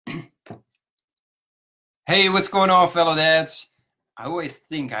Hey, what's going on, fellow dads? I always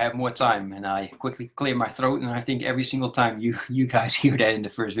think I have more time, and I quickly clear my throat, and I think every single time you guys hear that in the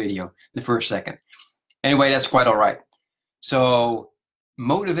first video, the first second. Anyway, that's quite all right. So,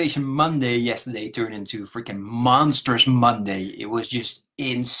 Motivation Monday yesterday turned into freaking Monsters Monday. It was just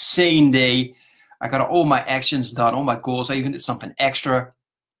insane day. I got all my actions done, all my goals. I even did something extra.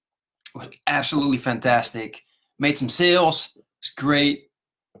 It was absolutely fantastic. Made some sales. It was great.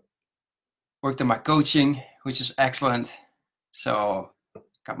 Worked on my coaching, which is excellent. So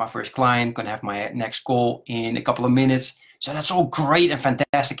got my first client, gonna have my next call in a couple of minutes. So that's all great and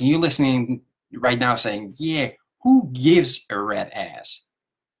fantastic. And you're listening right now saying, yeah, who gives a rat ass?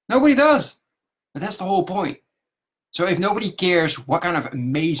 Nobody does. But that's the whole point. So if nobody cares what kind of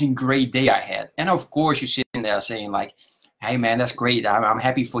amazing, great day I had, and of course you're sitting there saying like, hey man, that's great. I'm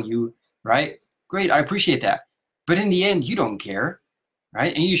happy for you, right? Great, I appreciate that. But in the end, you don't care,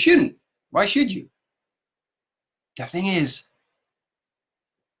 right? And you shouldn't. Why should you? The thing is,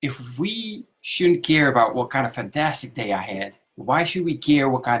 if we shouldn't care about what kind of fantastic day I had, why should we care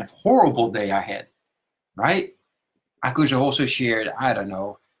what kind of horrible day I had, right? I could have also shared, I don't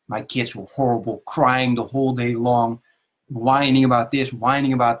know, my kids were horrible, crying the whole day long, whining about this,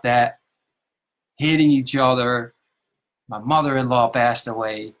 whining about that, hitting each other. My mother-in-law passed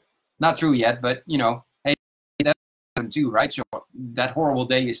away. Not true yet, but hey, that happened too, right? So that horrible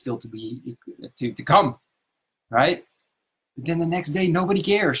day is still to come, right? But then the next day, nobody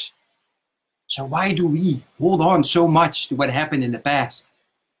cares. So why do we hold on so much to what happened in the past?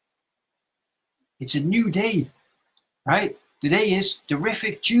 It's a new day, right? Today is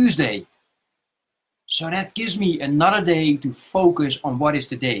Terrific Tuesday. So that gives me another day to focus on what is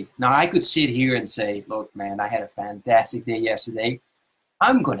today. Now I could sit here and say, look, man, I had a fantastic day yesterday.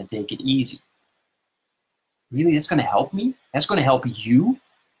 I'm going to take it easy. Really, that's going to help me? That's going to help you?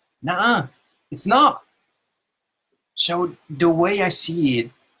 Nah, it's not. So the way I see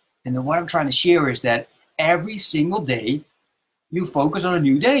it, and what I'm trying to share is that every single day, you focus on a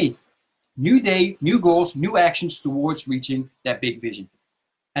new day. New day, new goals, new actions towards reaching that big vision.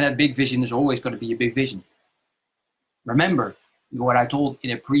 And that big vision is always going to be a big vision. Remember what I told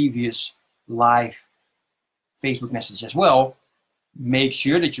in a previous live Facebook message as well. Make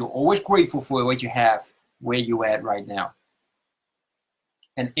sure that you're always grateful for what you have, where you're at right now.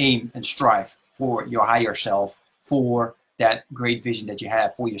 And aim and strive for your higher self, for that great vision that you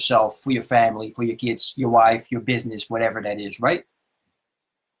have for yourself, for your family, for your kids, your wife, your business, whatever that is, right?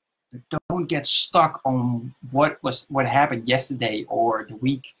 Don't get stuck on what happened yesterday or the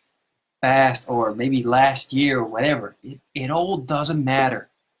week past or maybe last year or whatever. It all doesn't matter.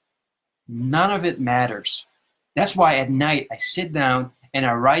 None of it matters. That's why at night I sit down and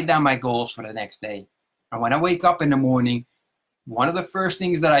I write down my goals for the next day. And when I wake up in the morning, one of the first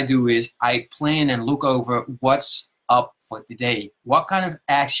things that I do is I plan and look over what's up for today. What kind of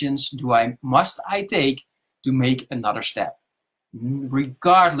actions must I take to make another step?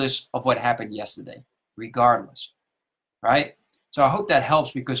 Regardless of what happened yesterday, regardless, right? So I hope that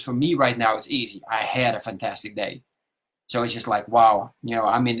helps, because for me right now it's easy. I had a fantastic day, so it's just like, wow,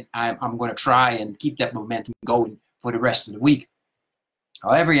 I'm going to try and keep that momentum going for the rest of the week.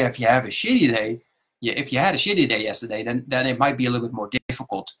 However, if you have a shitty day, if you had a shitty day yesterday, then it might be a little bit more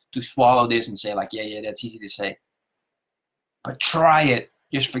difficult to swallow this and say like, yeah, that's easy to say. But try it.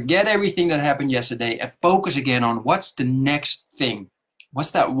 Just forget everything that happened yesterday and focus again on what's the next thing.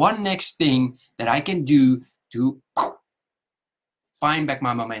 What's that one next thing that I can do to find back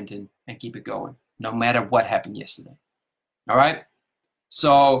my momentum and keep it going, no matter what happened yesterday. All right?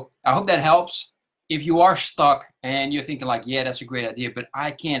 So I hope that helps. If you are stuck and you're thinking like, yeah, that's a great idea, but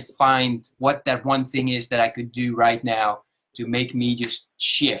I can't find what that one thing is that I could do right now to make me just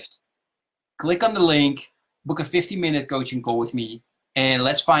shift, click on the link, book a 50-minute coaching call with me, and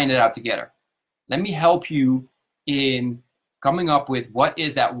let's find it out together. Let me help you in coming up with what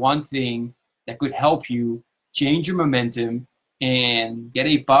is that one thing that could help you change your momentum and get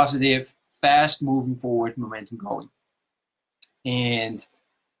a positive, fast moving forward momentum going. And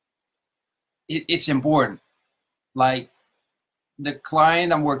it's important. Like the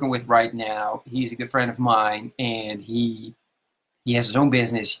client I'm working with right now, he's a good friend of mine, and he has his own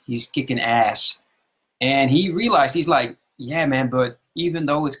business. He's kicking ass. And he realized, he's like, yeah, man, but even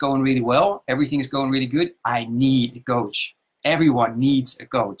though it's going really well, everything is going really good, I need a coach. Everyone needs a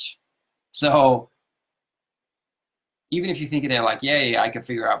coach. So even if you're thinking that like, yeah, I can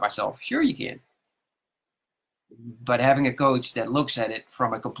figure out myself, sure you can. But having a coach that looks at it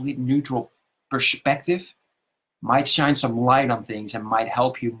from a complete neutral perspective might shine some light on things and might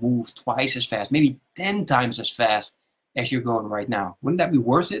help you move twice as fast, maybe 10 times as fast as you're going right now. Wouldn't that be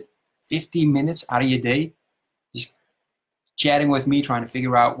worth it? 15 minutes out of your day, just chatting with me, trying to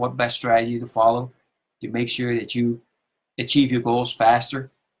figure out what best strategy to follow to make sure that you achieve your goals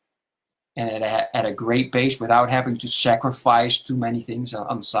faster and at a great pace without having to sacrifice too many things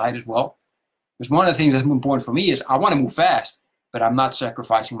on the side as well. Because one of the things that's important for me is I want to move fast, but I'm not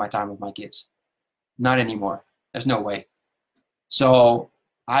sacrificing my time with my kids. Not anymore. There's no way. So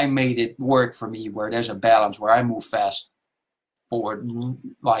I made it work for me where there's a balance, where I move fast forward,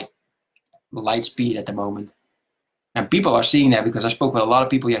 like light speed at the moment. And people are seeing that because I spoke with a lot of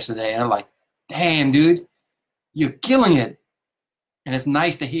people yesterday and they're like, damn, dude, you're killing it. And it's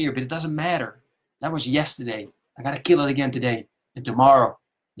nice to hear, but it doesn't matter. That was yesterday. I got to kill it again today and tomorrow,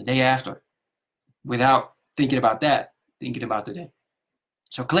 the day after, without thinking about that, thinking about today.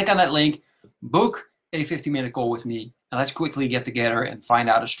 So click on that link, book a 15-minute call with me, and let's quickly get together and find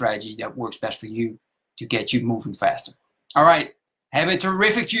out a strategy that works best for you to get you moving faster. All right. Have a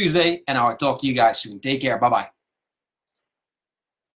terrific Tuesday, and I'll talk to you guys soon. Take care. Bye-bye.